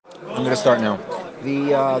I'm going to start now.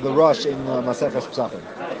 The Rosh in Masechas Pesachim.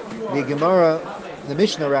 The Gemara, the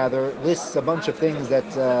Mishnah rather, lists a bunch of things that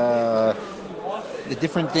the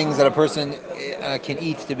different things that a person can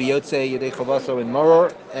eat to be Yotzei Yedei Chavaso and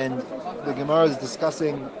Maror, and the Gemara is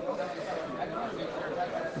discussing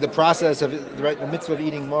the process of the mitzvah of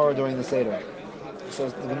eating Maror during the Seder. So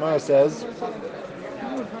the Gemara says,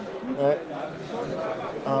 right,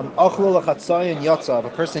 if a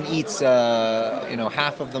person eats,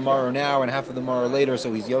 half of the maror now and half of the maror later,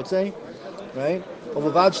 so he's yotze, right?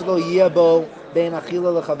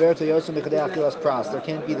 There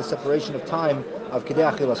can't be the separation of time of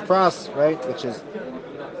kedei achilas pras, right? Which is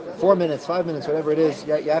 4 minutes, 5 minutes, whatever it is.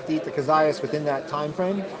 You have to eat the kazayas within that time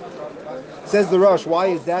frame. Says the Rosh, why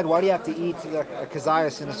is that? Why do you have to eat a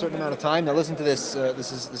kazayas in a certain amount of time? Now listen to this.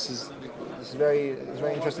 This is very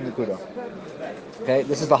interesting nekuda. Okay,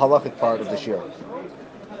 this is the halachic part of the shir.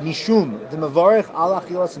 Nishum the mavarich al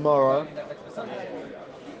achilas maror.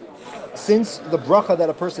 Since the bracha that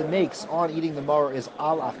a person makes on eating the maror is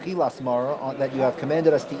al achilas maror, that you have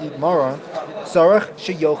commanded us to eat maror, sarach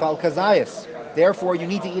sheyochal kazayas. Therefore, you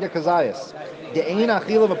need to eat a kazayas. De'ein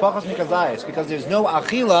achila v'pachas mikazayas, because there's no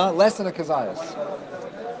achila less than a kazayas.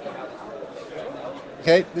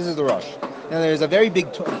 Okay, this is the Rosh. Now there's a very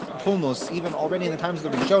big pulmus, even already in the times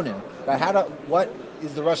of the Rishonim, about what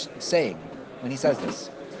is the Rosh saying when he says this?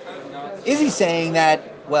 Is he saying that,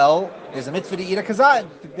 well, there's a mitzvah to eat a kazayas,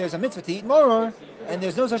 there's a mitzvah to eat moror, and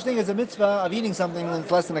there's no such thing as a mitzvah of eating something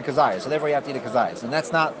that's less than a kazayas, so therefore you have to eat a kazayas, and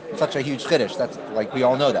that's not such a huge chiddush. That's like we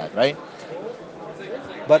all know that, right?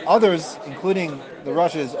 But others, including the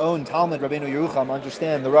Rosh's own Talmud, Rabbeinu Yerucham,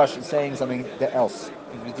 understand the Rosh is saying something else.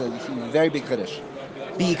 It's a very big chiddush.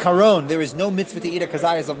 B'ikaron, there is no mitzvah to eat a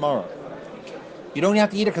kazayas of maror. You don't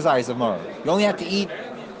have to eat a kazayas of maror. You only have to eat,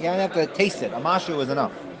 you don't have to taste it. A mashu is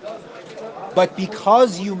enough. But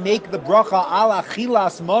because you make the bracha al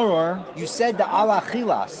achilas maror, you said the al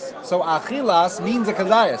achilas. So achilas means a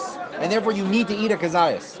kazayas, and therefore you need to eat a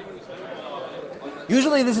kazayas.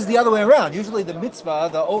 Usually this is the other way around. Usually the mitzvah,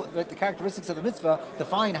 the characteristics of the mitzvah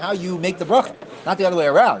define how you make the bracha, not the other way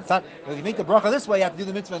around. It's not, if you make the bracha this way, you have to do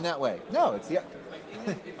the mitzvah in that way. No, it's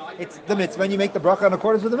the mitzvah, and you make the bracha in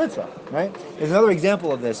accordance with the mitzvah, right? There's another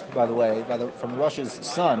example of this, by the way, from Rosh's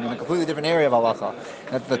son, in a completely different area of halacha,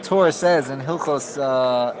 that the Torah says in Hilchos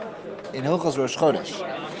Rosh Chodesh,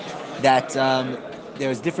 that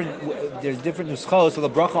there's different nuschos for the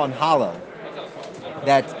bracha on halal.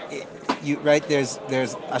 That there's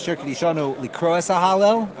asher kedishanu likroas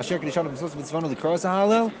halal, asher kedishanu mitzvanu likroas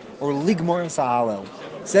halal, or ligmoras halal.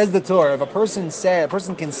 Says the Torah, if a person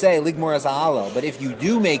can say ligmoras halal, but if you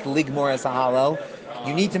do make ligmoras halal,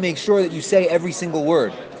 you need to make sure that you say every single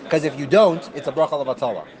word, because if you don't, it's a bracha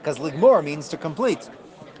levatala. Because ligmor means to complete,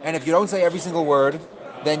 and if you don't say every single word,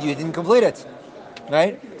 then you didn't complete it.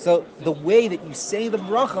 Right? So the way that you say the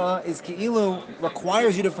bracha is ki'ilu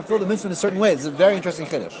requires you to fulfill the mitzvah in a certain way. It's a very interesting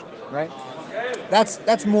chiddush, right?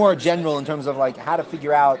 That's more general in terms of like how to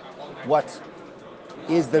figure out what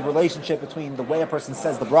is the relationship between the way a person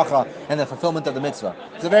says the bracha and the fulfillment of the mitzvah.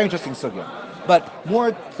 It's a very interesting sugya. But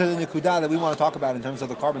more to the nekudah that we want to talk about in terms of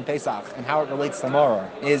the Korban Pesach and how it relates to Maror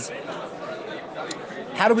is,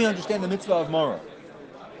 how do we understand the mitzvah of Maror?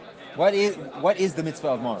 What is the mitzvah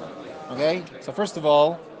of Maror? Okay, so first of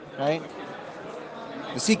all, right,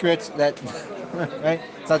 the secret that, right,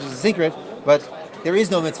 it's not just a secret, but there is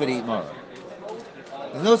no mitzvah to eat maror.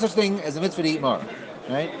 There's no such thing as a mitzvah to eat maror,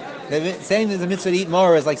 right? Saying there's a mitzvah to eat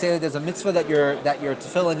maror is like saying that there's a mitzvah that your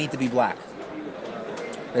tefillin need to be black.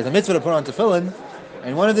 There's a mitzvah to put on tefillin,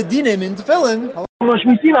 and one of the dinim in tefillin is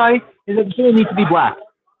that the tefillin need to be black,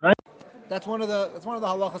 right? That's one of the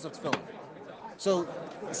halachas of tefillin. So,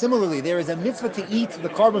 similarly, there is a mitzvah to eat the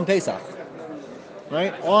Korban Pesach,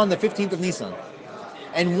 right, on the 15th of Nisan.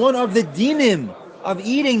 And one of the dinim of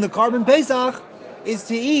eating the Korban Pesach is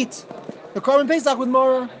to eat the Korban Pesach with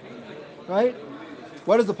maror, right?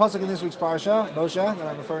 What is the pasuk in this week's parsha, Moshe, that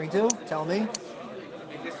I'm referring to? Tell me. In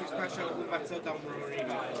this week's parsha,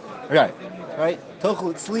 Right.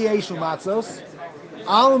 Tochel tzliei shu matzos,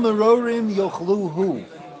 al merorim yochluhu.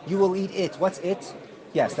 You will eat it. What's it?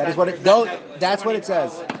 Yes, that is what it. That's what it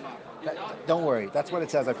says. Don't worry. That's what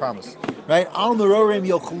it says. I promise. Right? Al merorim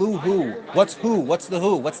yochluhu. What's who? What's the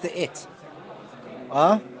who? What's the it?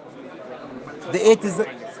 The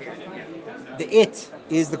it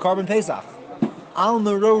is the Korban Pesach. Al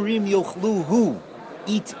merorim yochluhu.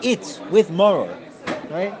 Eat it with maror.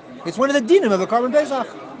 Right? It's one of the dinim of the Korban Pesach.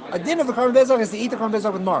 A din of the Korban Pesach is to eat the Korban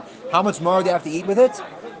Pesach with maror. How much maror do you have to eat with it?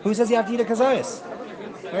 Who says you have to eat a kazayas?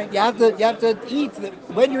 Right? You have to eat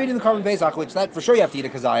when you're eating the carbon pesach, which that for sure you have to eat a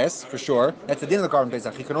kazayas for sure. That's the din of the carbon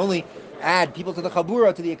pesach. You can only add people to the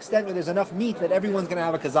chabura to the extent where there's enough meat that everyone's going to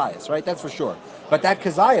have a kazayas, right? That's for sure. But that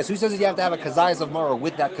kazayas, who says that you have to have a kazayas of mora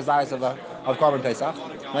with that kazayas of carbon pesach,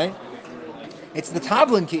 right? It's the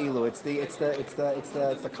tavlin ki'ilu. It's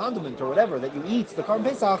the condiment or whatever that you eat the carbon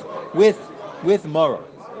pesach with mora.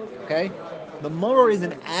 Okay, the mora is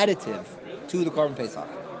an additive to the carbon pesach.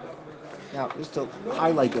 Now, just to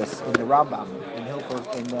highlight this in the Rambam in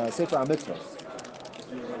Hilchos in Sefer HaMitzvos.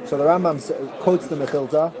 So the Rambam quotes the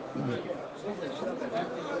Mechilta.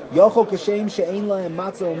 Yochol kashem she'ein lahem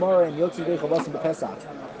matzah umara and yotzi v'chavasim b'Pesach.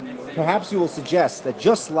 Perhaps you will suggest that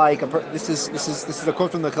just like this is a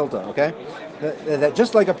quote from the Mechilta, okay? That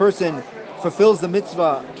just like a person fulfills the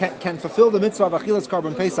mitzvah can fulfill the mitzvah of achilas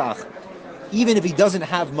carbon pesach, even if he doesn't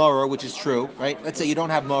have maror, which is true, right? Let's say you don't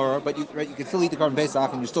have maror, but you can still eat the carbon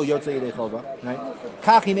pesach and you're still yotzei yedei chova, right?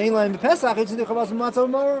 Kachim ein lahem b'Pesach yotzei yedei chovas matzah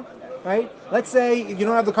maror, right? Let's say if you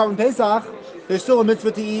don't have the carbon pesach, there's still a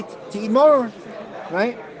mitzvah to eat maror,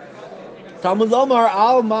 right? Talmud lomar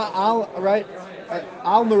right?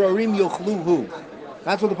 Al marorim yochluhu.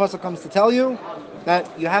 That's what the pasuk comes to tell you, that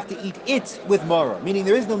you have to eat it with maror. Meaning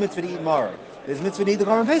there is no mitzvah to eat maror. There's mitzvah to eat the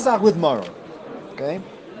carbon pesach with maror. Okay.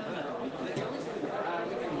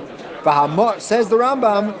 Says the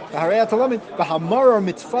Rambam,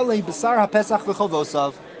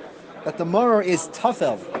 that the maror is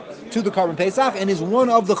tafel to the carbon pesach and is one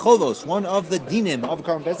of the chovos, one of the dinim of the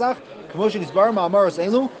carbon pesach.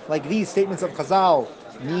 Like these statements of Chazal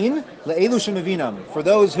mean for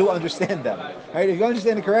those who understand them. Right? If you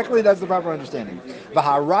understand it correctly, that's the proper understanding. And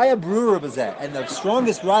the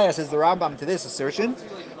strongest raya, says the Rambam, to this assertion,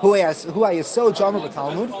 who I so Talmud,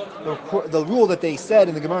 the rule that they said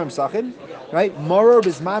in the Gemara Mesachim, right? Maror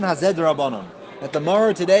bisman hazed rabbanon. That the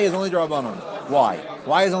maror today is only rabbanon. Why?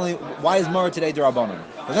 Why is maror today rabbanon?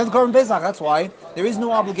 Because that's the carbon pesach. That's why there is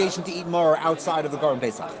no obligation to eat maror outside of the carbon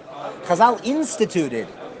pesach. Chazal instituted,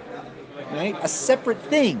 right, a separate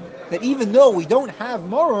thing that even though we don't have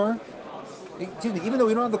maror, even though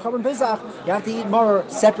we don't have the carbon pesach, you have to eat maror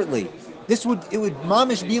separately. It would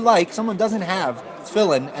mamish be like someone doesn't have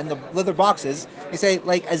tefillin and the leather boxes. They say,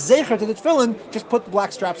 like, as zecher to the tefillin, just put the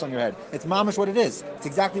black straps on your head. It's mamish what it is. It's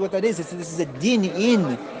exactly what that is. This is a din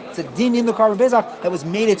in the carbon pesach that was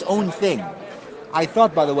made its own thing. I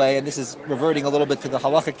thought, by the way, and this is reverting a little bit to the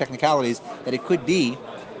halachic technicalities, that it could be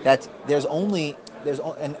that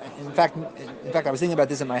and in fact I was thinking about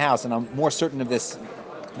this in my house, and I'm more certain of this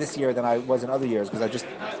year than I was in other years because I just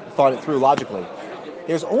thought it through logically.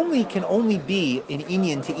 Can only be an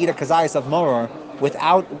inyan to eat a kazayas of maror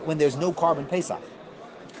when there's no carbon pesach,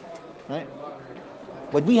 right?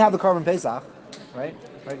 When we have the carbon pesach, right?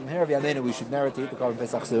 Right in here, we should merit to eat the carbon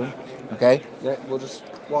pesach soon. Okay, yeah, we'll just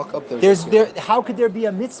walk up there. How could there be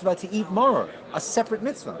a mitzvah to eat maror, a separate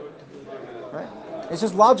mitzvah, right? It's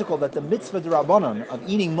just logical that the mitzvah d'Rabbanan of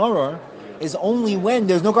eating maror is only when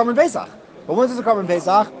there's no carbon pesach. But once there's a carbon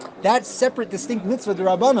pesach, that separate, distinct mitzvah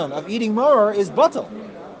d'Rabbanan of eating maror is batal,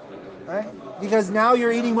 right? Because now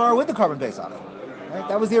you're eating maror with the carbon pesach. Right?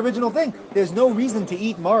 That was the original thing. There's no reason to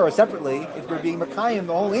eat maror separately if you're being makayim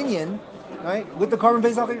the whole inyan, right, with the carbon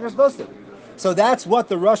pesach that you're supposed to. So that's what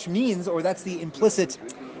the rush means, or that's the implicit.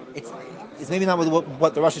 It's maybe not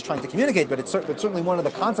what the Rush is trying to communicate, but it's certainly one of the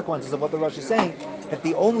consequences of what the Rush is saying, that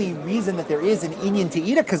the only reason that there is an inyan to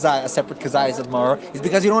eat a separate kazayas of maror is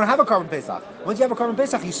because you don't have a carbon pesach. Once you have a carbon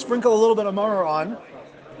pesach, you sprinkle a little bit of maror on,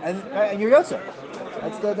 and you're yotzer.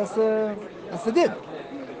 That's the din.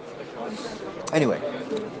 Anyway,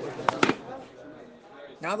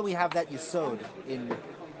 now that we have that yesod in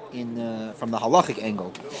from the halachic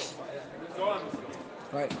angle,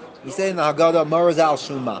 right? We say in the Haggadah, maror al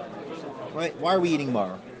shuma. Right? Why are we eating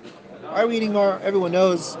maror? Why are we eating maror? Everyone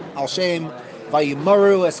knows al shem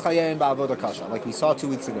vayimaru es chayim ba'avodah kasha, like we saw 2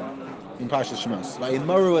 weeks ago in Parshas Shemos.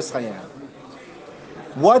 Vayimaru es chayim.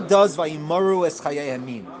 What does vayimaru es chayim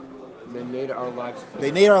mean? They made our lives bitter.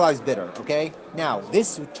 They made our lives bitter. Okay. Now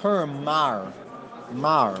this term mar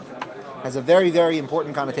has a very, very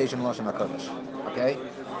important connotation in Lashon HaKodesh. Okay.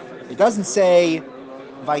 It doesn't say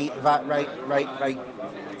that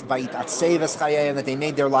they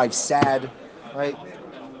made their lives sad, right?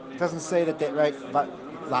 It doesn't say that they, right,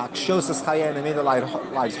 they made their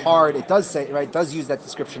lives hard. It does say, right, it does use that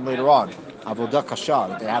description later on, avodah kasha,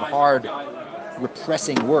 that they had hard,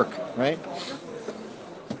 repressing work, right?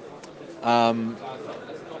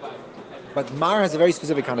 But mar has a very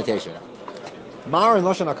specific connotation. Mar in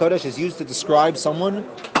Lashon HaKodesh is used to describe someone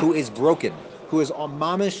who is broken, who is on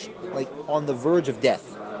mamish, like on the verge of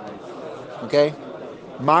death. Okay?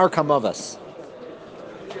 Mar kamavas.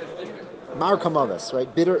 Mar Kamavis,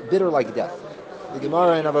 right? Bitter like death. The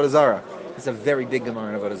Gemara in Avodah Zarah. It's a very big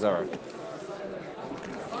Gemara in Avodah Zarah.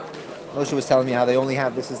 Moshe was telling me how they only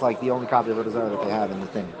have, this is like the only copy of Avodah Zarah that they have in the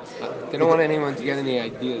thing. They don't want anyone to get any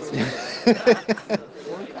ideas.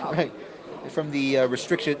 Right. From the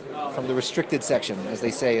restricted section, as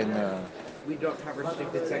they say in We don't have a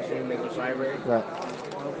restricted section in the library. right.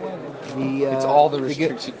 It's all the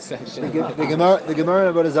restricted section. The Gemara in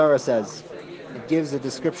Avodah Zarah says, it gives a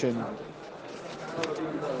description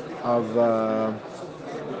of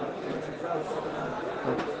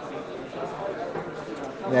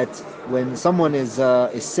that when someone is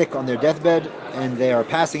sick on their deathbed and they are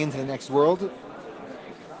passing into the next world,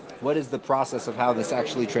 what is the process of how this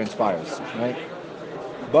actually transpires, right?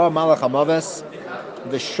 Ba Malach HaMaves,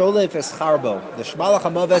 v'sholef es charbo. The Malach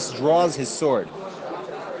HaMaves draws his sword.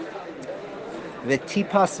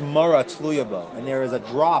 V'tipas mara tluya bo, and there is a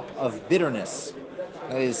drop of bitterness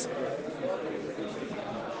that is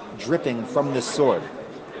dripping from this sword.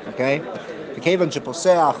 Okay? V'kevan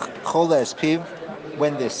sheposeach chole es piv,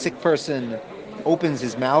 when the sick person opens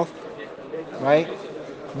his mouth, right?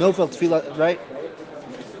 Nofel tefillah, right?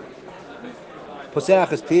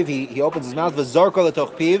 Poseach es piv, he opens his mouth. V'zarko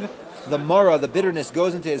letoch piv, the mara, the bitterness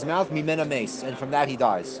goes into his mouth. Mimena meis, and from that he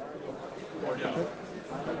dies.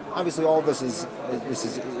 Obviously, all of this is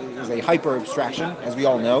a hyper abstraction, as we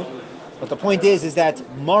all know. But the point is that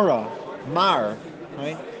mar,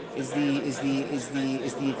 right, is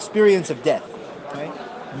the experience of death, right?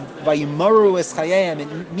 Vayimaru es chayim,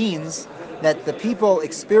 it means that the people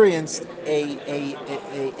experienced an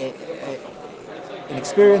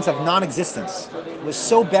experience of non-existence. It was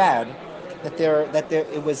so bad that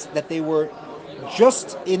they were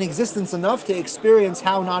just in existence enough to experience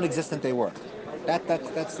how non-existent they were.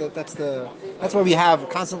 That's why we have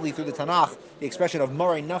constantly through the Tanakh the expression of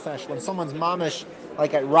Mari Nefesh. When someone's mamish,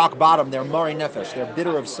 like at rock bottom, they're Mari Nefesh. They're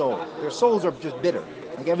bitter of soul. Their souls are just bitter.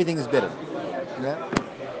 Like everything is bitter. Yeah?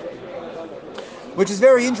 Which is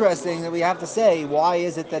very interesting that we have to say, why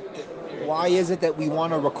is it that we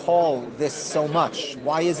want to recall this so much?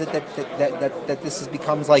 Why is it that this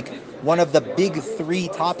becomes like one of the big three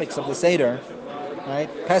topics of the Seder, right?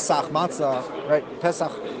 Pesach, Matzah, right?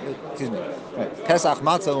 Pesach,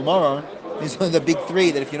 Matzah, Umaron. These are the big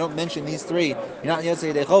three that if you don't mention these three, you're not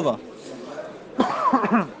Yotzei Yedei Chova.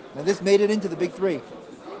 And this made it into the big three.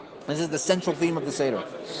 This is the central theme of the Seder.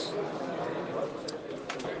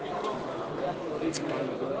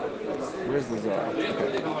 Where's the Zohar?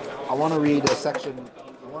 Okay. I want to read a section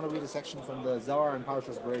from the Zohar and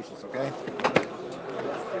Parshas Bereshis, okay?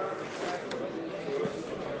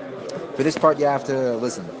 For this part, you have to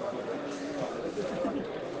listen.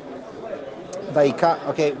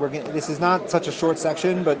 Okay, this is not such a short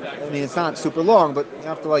section, but I mean it's not super long, but you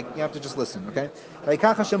have to just listen, okay?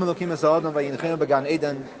 Etc.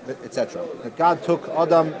 That God took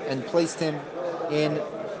Adam and placed him in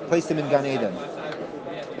Gan Eden.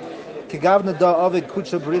 That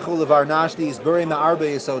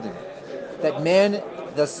man,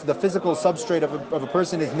 the physical substrate of a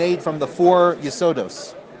person is made from the four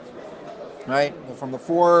yesodos, right? From the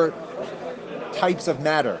four types of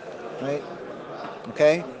matter, right?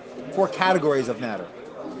 Okay? Four categories of matter.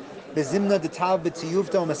 When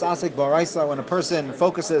a person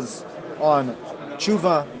focuses on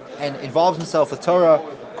tshuva and involves himself with Torah,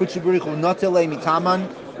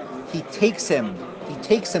 he takes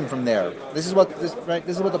him from there. This is what the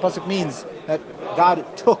pasuk means, that God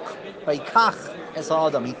took Vayikach es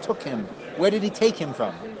Adam. He took him. Where did he take him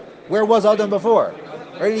from? Where was Adam before?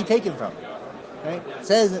 Where did he take him from? Right? It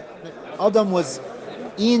says that Adam was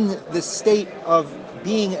in the state of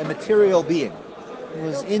being a material being. He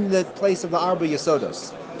was in the place of the Arba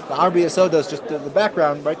Yesodos. The Arba Yesodos, just the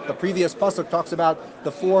background, right? The previous pasuk talks about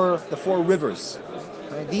the four rivers.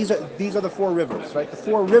 Right? These are the four rivers, right? The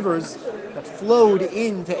four rivers that flowed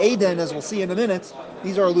into Eden, as we'll see in a minute.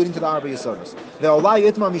 These are alluding to the Arba Yesodos. Ve'olai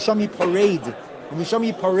itma mishami parade,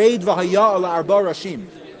 mishami parade v'haya ala arba rashim.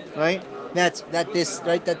 Right? That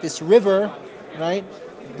this river, right,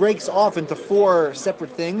 breaks off into four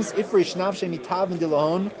separate things. Ifrish nafshe mitav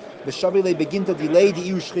dilahon v'shabile beginta delay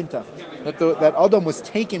di shrinta. That Adam was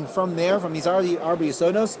taken from there, from these Arba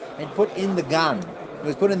Yesodos, and put in the Gan. He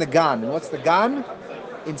was put in the Gan. And what's the Gan?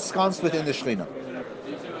 Ensconced within the Shechina.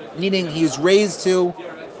 Meaning he is raised to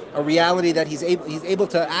a reality that he's able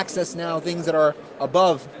to access now things that are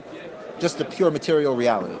above just the pure material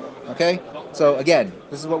reality. Okay? So again,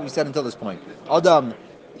 this is what we said until this point. Adam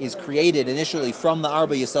is created initially from the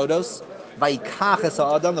Arba Yesodos, Vayikach es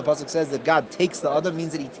ha'adam, the pasuk says that God takes the adam,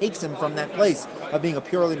 means that He takes him from that place of being a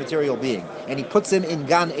purely material being, and He puts him in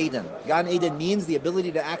Gan Eden. Gan Eden means the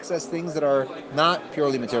ability to access things that are not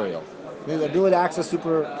purely material, the ability to access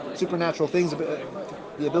supernatural things,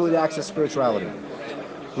 the ability to access spirituality.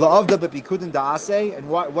 La'avda bepikudin da'ase, and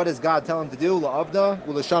what does God tell him to do? La'avda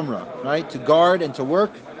u'lashamra, right? To guard and to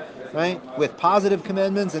work, right? With positive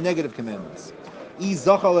commandments and negative commandments.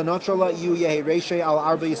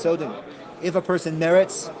 If a person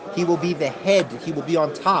merits, he will be the head, he will be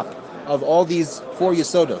on top of all these four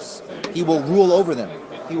yesodos. He will rule over them.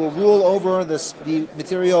 He will rule over the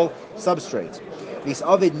material substrate. These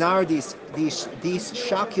avid nar, these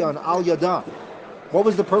shakyan al yada. What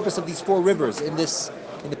was the purpose of these four rivers in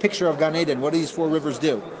the picture of Gan Eden? What do these four rivers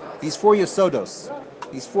do? These four yesodos,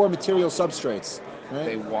 these four material substrates. Right?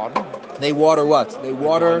 They water. They water what? They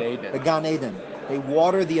water the Gan Eden. They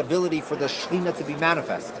water the ability for the Shekhinah to be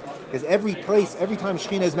manifest. Because every time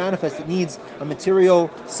Shekhinah is manifest, it needs a material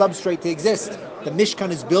substrate to exist. The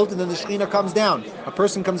Mishkan is built and then the Shekhinah comes down. A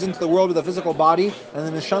person comes into the world with a physical body and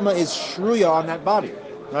the Neshama is shruya on that body.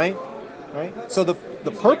 Right? So the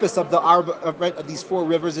purpose of of these four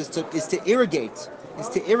rivers is to irrigate the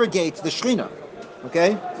Shekhinah.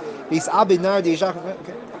 Okay?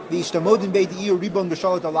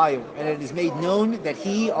 And it is made known that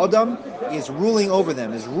he, Adam, is ruling over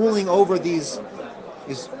them, is ruling over the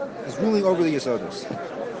Yesodos.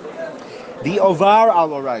 The Ovar al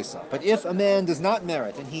Oraisa. But if a man does not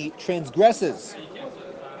merit and he transgresses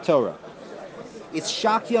Torah, it's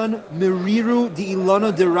Shakyan Miriru di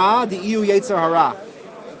Ilana Dira di Iu Yetzer Hara.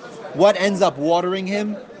 What ends up watering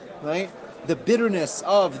him? Right? The bitterness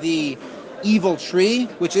of the evil tree,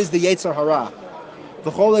 which is the Yetzer Hara.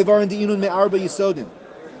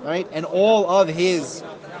 Right? And all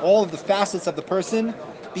of the facets of the person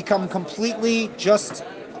become completely just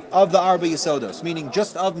of the Arba Yisodos, meaning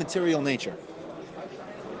just of material nature.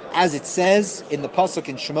 As it says in the pasuk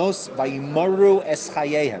in Shemos, Vayimaru es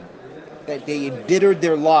chayehem, that they embittered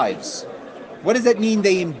their lives. What does that mean?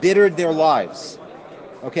 They embittered their lives.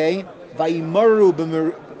 Okay, Vayimaru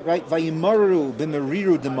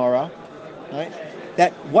b'meriru demara. Right.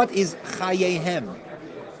 That what is chayehem?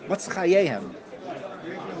 What's chayehem?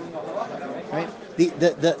 Right.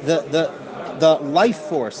 The life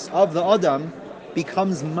force of the Adam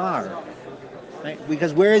becomes mar. Right.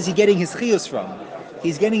 Because where is he getting his chiyus from?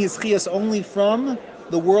 He's getting his chiyus only from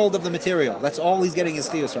the world of the material. That's all he's getting his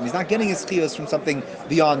chiyus from. He's not getting his chiyus from something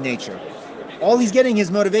beyond nature. All he's getting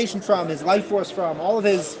his motivation from, his life force from, all of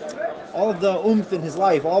the oomph in his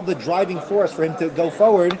life, all of the driving force for him to go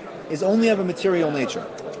forward is only of a material nature.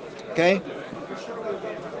 Okay?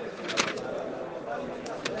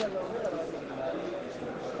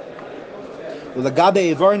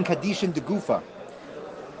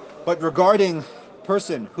 But regarding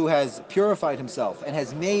person who has purified himself and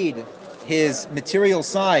has made his material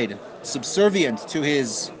side subservient to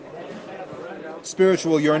his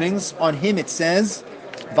spiritual yearnings, on him it says,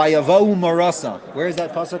 Vayavahu marasa. Where is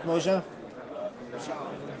that pasuk, Moshe?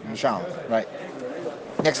 Mishal. Right.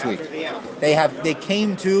 Next week. They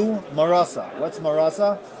came to Marasa. What's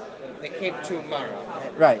Marasa? They came to Mara.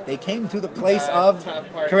 Right. They came to the place of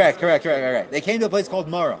correct. They came to a place called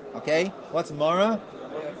Mara. Okay? What's Mara?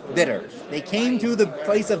 Bitter. They came to the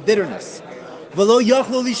place of bitterness. V'lo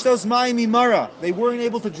yachlu lishtos mayim mimara. They weren't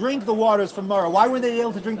able to drink the waters from Mara. Why weren't they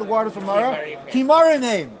able to drink the waters from Mara? Kimara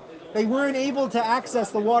name. They weren't able to access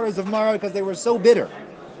the waters of Mara because they were so bitter.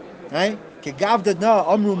 Right?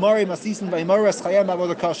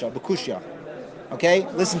 Okay?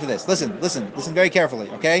 Listen to this. Listen very carefully.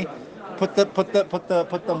 Okay? Put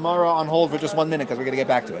the Mara on hold for just 1 minute because we're going to get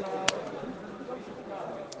back to it.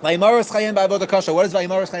 What does Vayimaras Chayim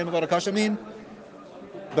Ba'avodah Kasha mean?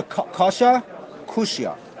 The kasha,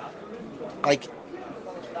 kushya, like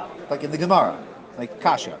in the Gemara, like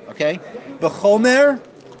kasha. Okay, the chomer,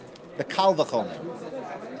 the kal v'chomer,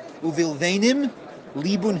 uvilvenim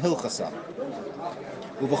libun hilchasa,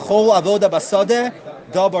 uv'chol avoda basade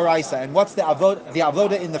da baraisa. And what's the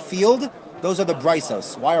avoda in the field? Those are the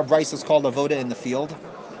brisos. Why are brisos called avoda in the field?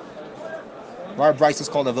 Why are brisos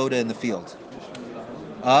called avoda in the field?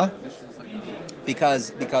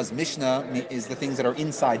 Because Mishnah is the things that are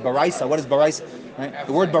inside. Baraisa, what is Baraisa? Right?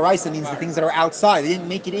 The word Baraisa means the things that are outside. They didn't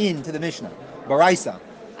make it into the Mishnah. Baraisa,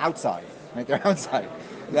 outside. Right? They're outside.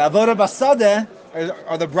 The Avodah Basadeh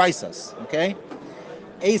are the Braisas. Okay?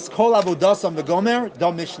 Eis kol avodasam v'gomer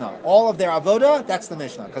da Mishnah. All of their Avodah, that's the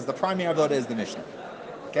Mishnah, because the primary Avodah is the Mishnah.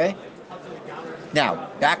 Okay? Now,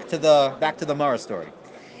 back to the Mara story.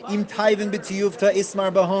 Im tayvin b'tiyuvta ismar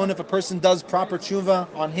bahon. If a person does proper tshuva,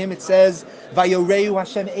 on him it says, Vayoreu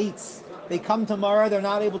Hashem eitz. They come to Mara, they're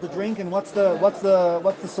not able to drink, and what's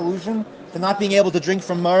the solution to not being able to drink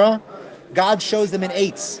from Mara? God shows them an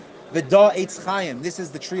eitz. V'da eitz chayim. This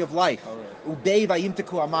is the tree of life. Ubei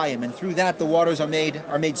vayimteku amayim, and through that the waters are made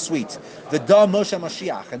sweet. V'da Moshe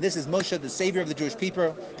Mashiach, and this is Moshe, the savior of the Jewish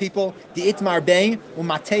people. The itmar bei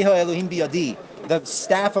umateha Elohim biyadi. The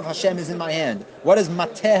staff of Hashem is in my hand. What does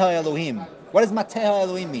mateha Elohim? What does mateha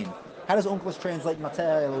Elohim mean? How does Unclus translate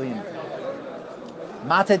mateha Elohim?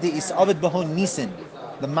 Mate de isavid bahon nisin,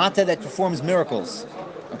 the mate that performs miracles.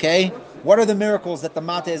 Okay, what are the miracles that the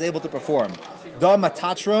mate is able to perform? Da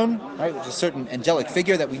matatron, right, which is a certain angelic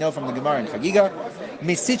figure that we know from the Gemara in Chagiga.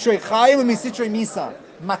 Misitre chayim and misitre misa.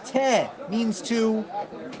 Mate means to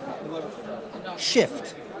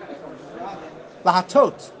shift.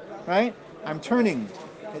 Lahatot, right? I'm turning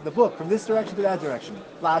the book from this direction to that direction.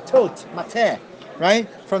 Lahatot, mate, right?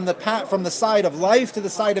 From the side of life to the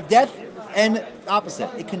side of death, and opposite.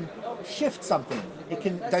 It can shift something. It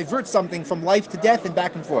can divert something from life to death and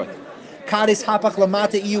back and forth. Kadis hapach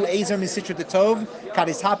lamata iu ezer misitra tetov.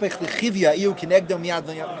 Kadis hapach lechivya iu kinegdo miyad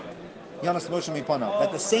Yanas Moshe mipanav.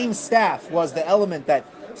 That the same staff was the element that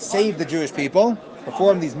saved the Jewish people,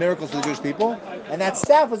 performed these miracles for the Jewish people, and that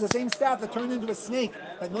staff was the same staff that turned into a snake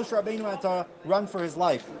that Moshe Rabbeinu had to run for his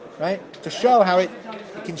life, right? To show how it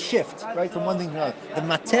can shift, right, from one thing to another. The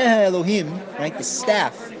Mateha Elohim, right, the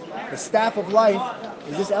staff of life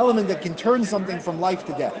is this element that can turn something from life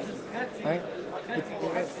to death, right?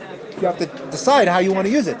 You have to decide how you want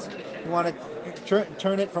to use it. You want to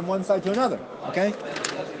turn it from one side to another, okay?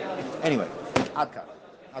 Anyway, Adka.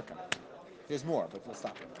 There's more, but we'll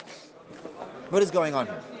stop it. What is going on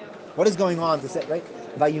here? What is going on to say, right?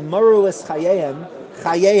 Vayumaru es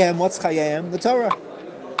chayehem, what's chayehem? The Torah.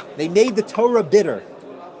 They made the Torah bitter,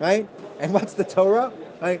 right? And what's the Torah?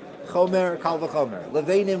 Right? Chomer, kal v'chomer.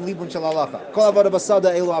 Leveinim libun shalalacha. Kol avoda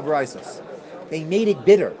basada elu abraisos. They made it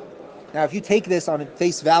bitter. Now, if you take this on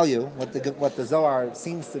face value, what the Zohar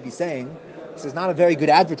seems to be saying, this is not a very good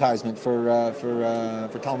advertisement for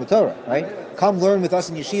Talmud Torah, right? Come learn with us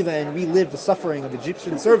in yeshiva and relive the suffering of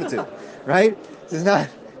Egyptian servitude, right? This is not,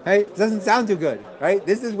 right? It doesn't sound too good, right?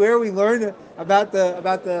 This is where we learn about the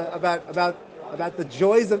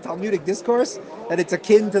joys of Talmudic discourse, that it's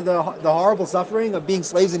akin to the horrible suffering of being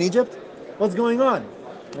slaves in Egypt. What's going on,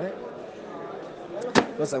 right?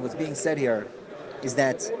 What's being said here is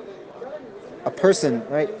that a person,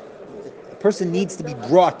 right? A person needs to be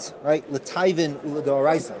brought, right? L'tayvin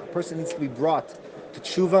u'ledoraisa. A person needs to be brought to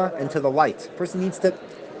tshuva and to the light. A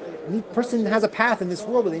person has a path in this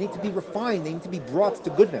world where they need to be refined. They need to be brought to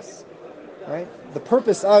goodness, right? The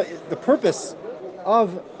purpose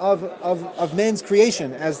of man's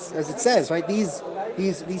creation, as it says, right? These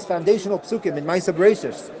foundational psukim in Maisa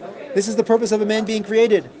Bereshis. This is the purpose of a man being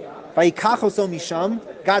created. Vayikachoso misham.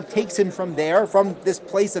 God takes him from there, from this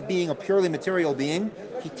place of being a purely material being.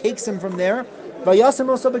 He takes him from there. Vayasem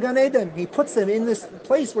oso b'gan Eden. He puts him in this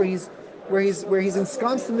place where he's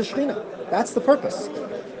ensconced in the Shekhinah. That's the purpose.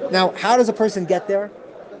 Now, how does a person get there?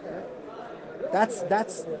 That's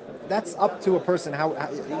up to a person how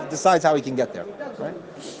he decides how he can get there. Right?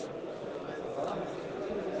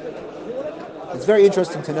 It's very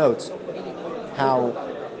interesting to note how,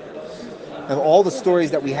 of all the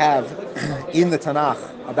stories that we have in the Tanakh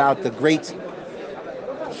about the great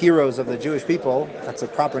heroes of the Jewish people, that's a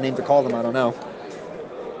proper name to call them, I don't know.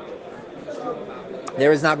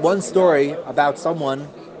 There is not one story about someone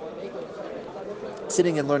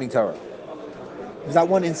sitting and learning Torah. There's not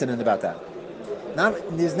one incident about that.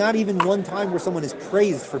 There's not even one time where someone is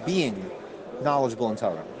praised for being knowledgeable in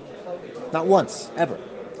Torah. Not once, ever.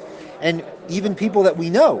 And even people that we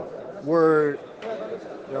know were,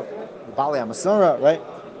 Bali HaMasora, right?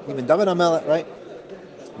 Even David HaMelech, right?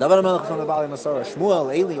 David HaMelech from the Bali HaMasora,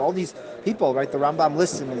 Shmuel, Eli, all these people, right? The Rambam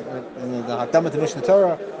lists in the Hakdama to Mishnah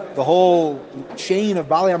Torah, the whole chain of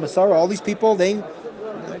Bali HaMasora, all these people,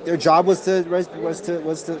 their job was to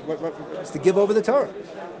give over the Torah.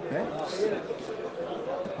 Right?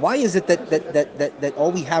 Why is it that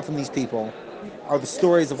all we have from these people are the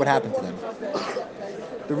stories of what happened to them?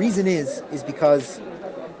 The reason is because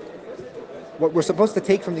what we're supposed to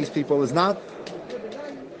take from these people is not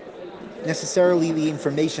necessarily the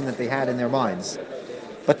information that they had in their minds,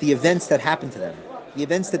 but the events that happened to them, the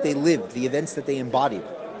events that they lived, the events that they embodied.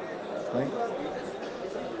 Right?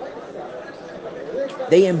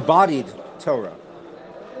 They embodied Torah.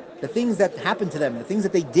 The things that happened to them, the things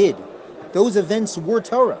that they did, those events were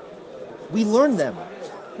Torah. We learned them.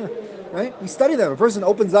 Right? We study them. A person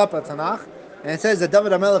opens up a Tanakh and it says that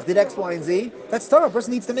David HaMelech did X, Y, and Z. That's Torah. A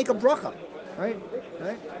person needs to make a bracha. right?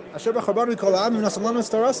 Right? Asher b'charbanu kol ha'am v'nasam lanu es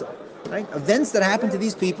Torasa. Right? Events that happen to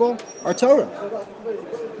these people are Torah.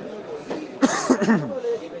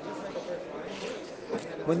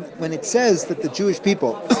 When it says that the Jewish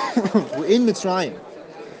people were in Mitzrayim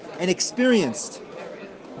and experienced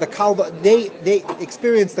the they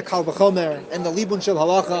experienced the Kal V'chomer and the Libun Shel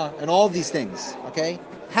Halacha and all of these things. Okay,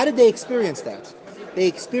 how did they experience that? They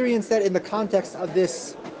experienced that in the context of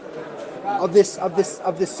this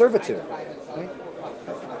servitude. Right?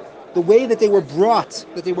 The way that they were brought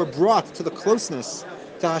to the closeness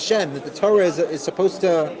to Hashem that the Torah is supposed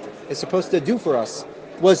to do for us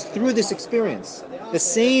was through this experience. The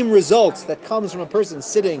same results that comes from a person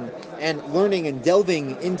sitting and learning and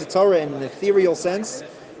delving into Torah in an ethereal sense,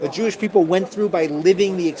 the Jewish people went through by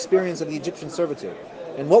living the experience of the Egyptian servitude.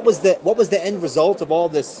 And what was the end result of all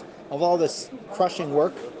this crushing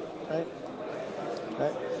work? Right?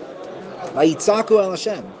 Right? Vayitzaku el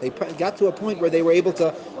Hashem. They got to a point where they were able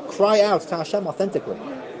to cry out to Hashem authentically.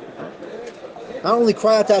 Not only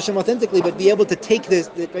cry out to Hashem authentically, but be able to take this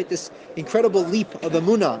incredible leap of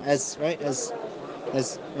emunah, as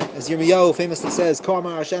Yirmiyahu famously says, "Ko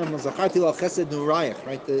amar Hashem zacharti lo chesed nurayich."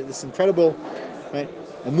 Right, this incredible, right,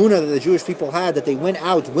 emunah that the Jewish people had, that they went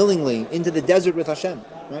out willingly into the desert with Hashem.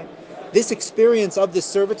 Right, this experience of this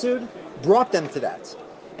servitude brought them to that,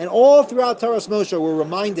 and all throughout Taras Moshe we're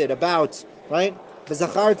reminded about, right.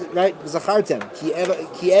 V'zachartem ki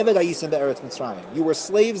eved hayisem be'eretz Mitzrayim. You were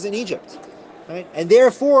slaves in Egypt. Right? And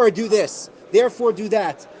therefore do this, therefore do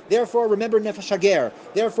that, therefore remember Nefesh Hager,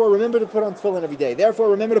 therefore remember to put on tefillin every day, therefore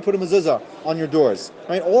remember to put a mezuzah on your doors.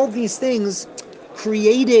 Right? All of these things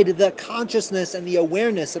created the consciousness and the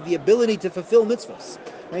awareness of the ability to fulfill mitzvahs.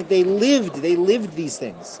 Right? They lived these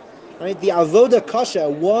things. Right? The avoda kasha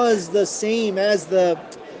was the same as the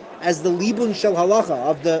libun shel halacha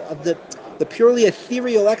of the purely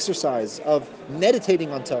ethereal exercise of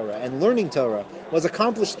meditating on Torah and learning Torah was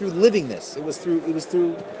accomplished through living this. It was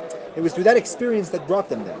through that experience that brought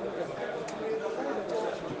them there.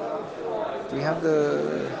 Do we have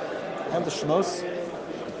the Shmos?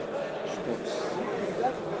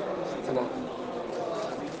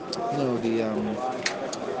 No, the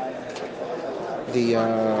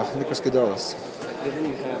Nikos Gedolos. Didn't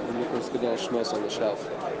you have the Nikos Gedolos Shmos on the shelf?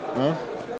 Huh?